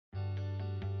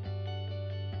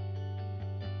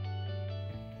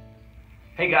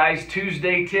Hey guys,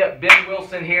 Tuesday tip. Ben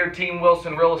Wilson here, Team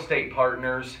Wilson Real Estate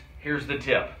Partners. Here's the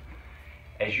tip.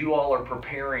 As you all are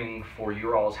preparing for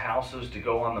your all's houses to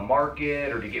go on the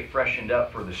market or to get freshened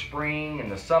up for the spring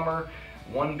and the summer,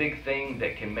 one big thing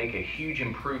that can make a huge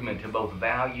improvement to both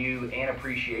value and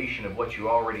appreciation of what you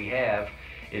already have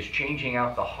is changing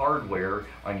out the hardware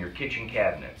on your kitchen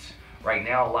cabinets. Right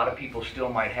now, a lot of people still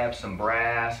might have some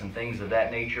brass and things of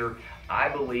that nature. I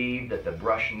believe that the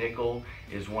brushed nickel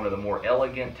is one of the more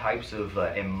elegant types of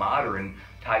and modern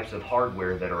types of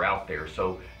hardware that are out there.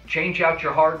 So change out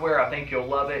your hardware. I think you'll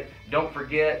love it. Don't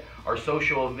forget our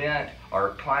social event, our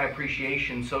client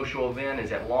appreciation social event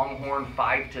is at Longhorn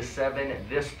 5 to 7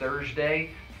 this Thursday.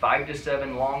 5 to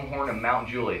 7 Longhorn and Mount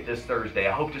Juliet this Thursday.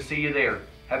 I hope to see you there.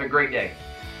 Have a great day.